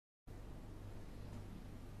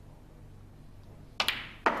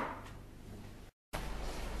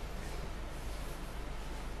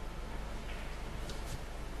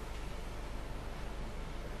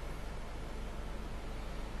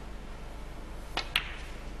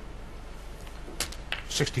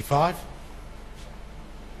65.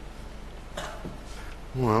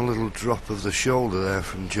 Well, a little drop of the shoulder there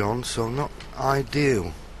from John, so not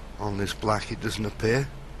ideal on this black, it doesn't appear.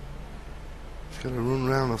 He's got a run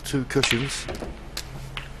round of 2 cushions.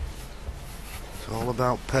 It's all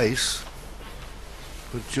about pace,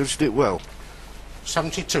 but judged it well.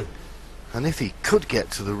 72. And if he could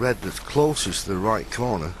get to the red that's closest to the right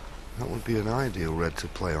corner, that would be an ideal red to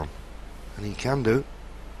play on. And he can do.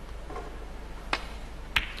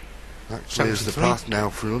 That clears the path now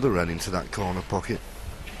for another red into that corner pocket.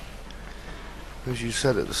 As you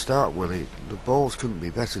said at the start, Willie, the balls couldn't be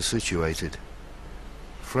better situated.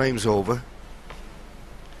 Frame's over,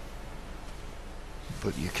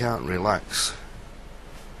 but you can't relax.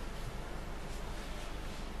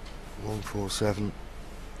 147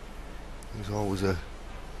 is always a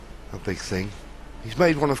big thing. He's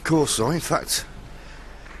made one, of course, though. In fact,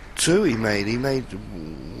 2 he made. He made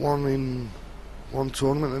 1 in one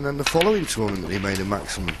tournament, and then the following tournament he made a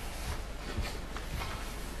maximum.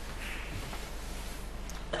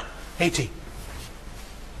 80.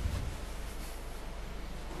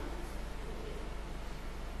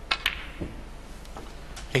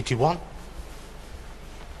 $81.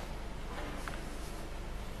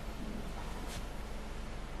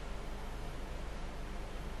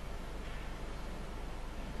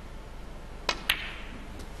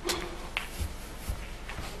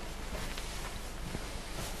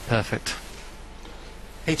 Perfect.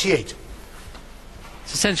 88.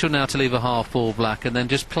 It's essential now to leave a half ball black and then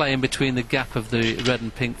just play in between the gap of the red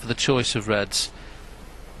and pink for the choice of reds.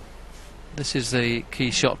 This is the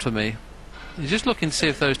key shot for me. He's just looking to see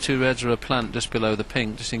if those 2 reds are a plant just below the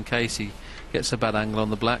pink, just in case he gets a bad angle on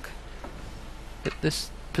the black. But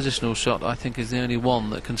this positional shot, I think, is the only one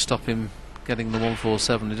that can stop him getting the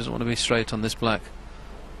 147. He doesn't want to be straight on this black.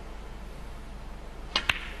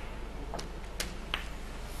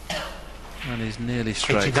 And he's nearly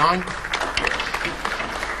straight. 89.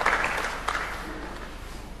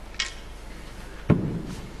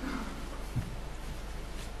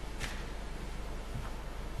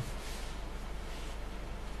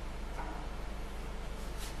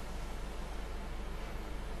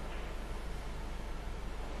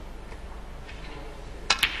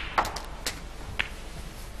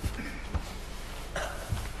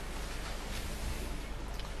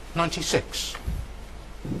 $96.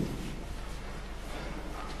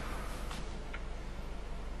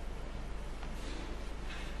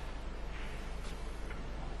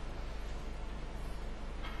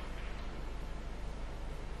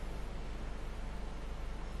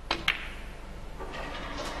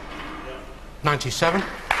 $97. Well,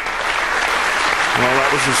 that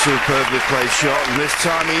was a superbly played shot, and this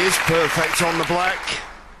time he is perfect on the black.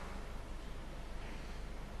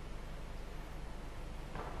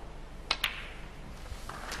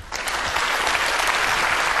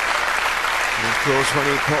 And of course, when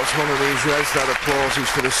he pots one of these reds, that applause is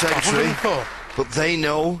for the century. 104. But they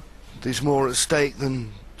know there's more at stake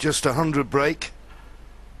than just 100 break.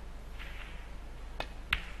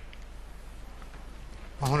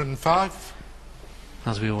 105.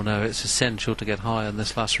 As we all know, it's essential to get high on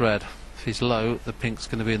this last red. If he's low, the pink's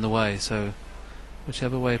going to be in the way, so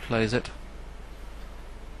whichever way he plays it,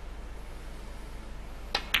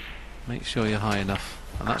 make sure you're high enough.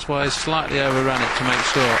 And that's why he slightly overran it to make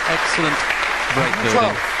sure. Excellent break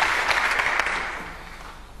building.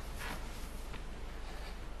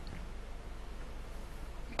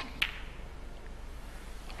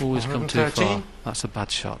 Always come too far. That's a bad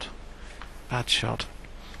shot. Bad shot.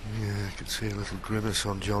 Yeah, I could see a little grimace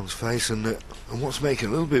on John's face, and what's making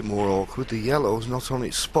it a little bit more awkward, the yellow's not on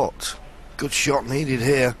its spot. Good shot needed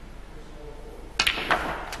here.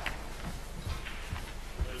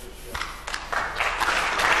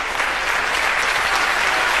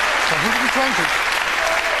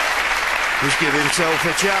 He's giving himself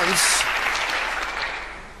a chance.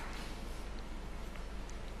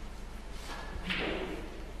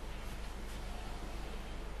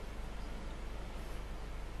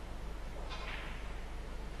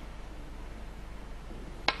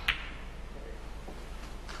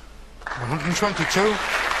 $122.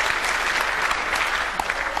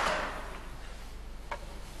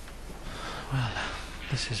 Well,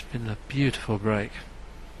 this has been a beautiful break.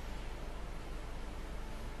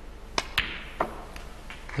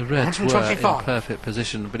 The reds were in perfect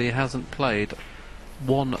position, but he hasn't played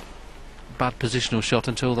one bad positional shot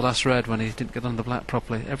until the last red when he didn't get under black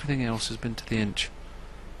properly. Everything else has been to the inch.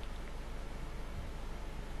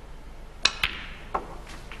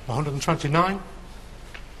 129.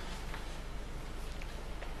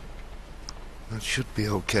 That should be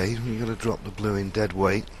okay. You've got to drop the blue in dead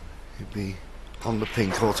weight. He'd be on the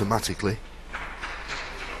pink automatically.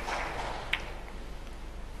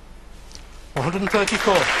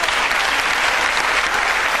 134.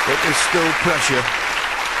 But there's still pressure.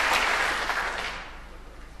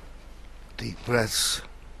 Deep breaths.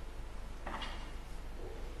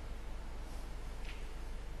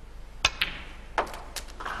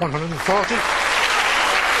 $140.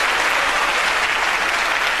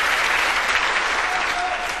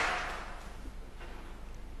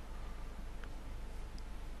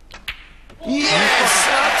 Yes,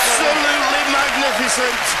 absolutely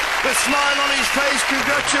magnificent. The smile on his face,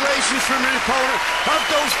 congratulations from the opponent. Have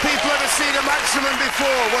those people ever seen a maximum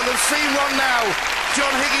before? Well, they've seen one now.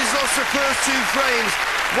 John Higgins lost the first 2 frames.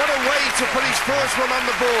 What a way to put his first one on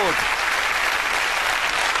the board.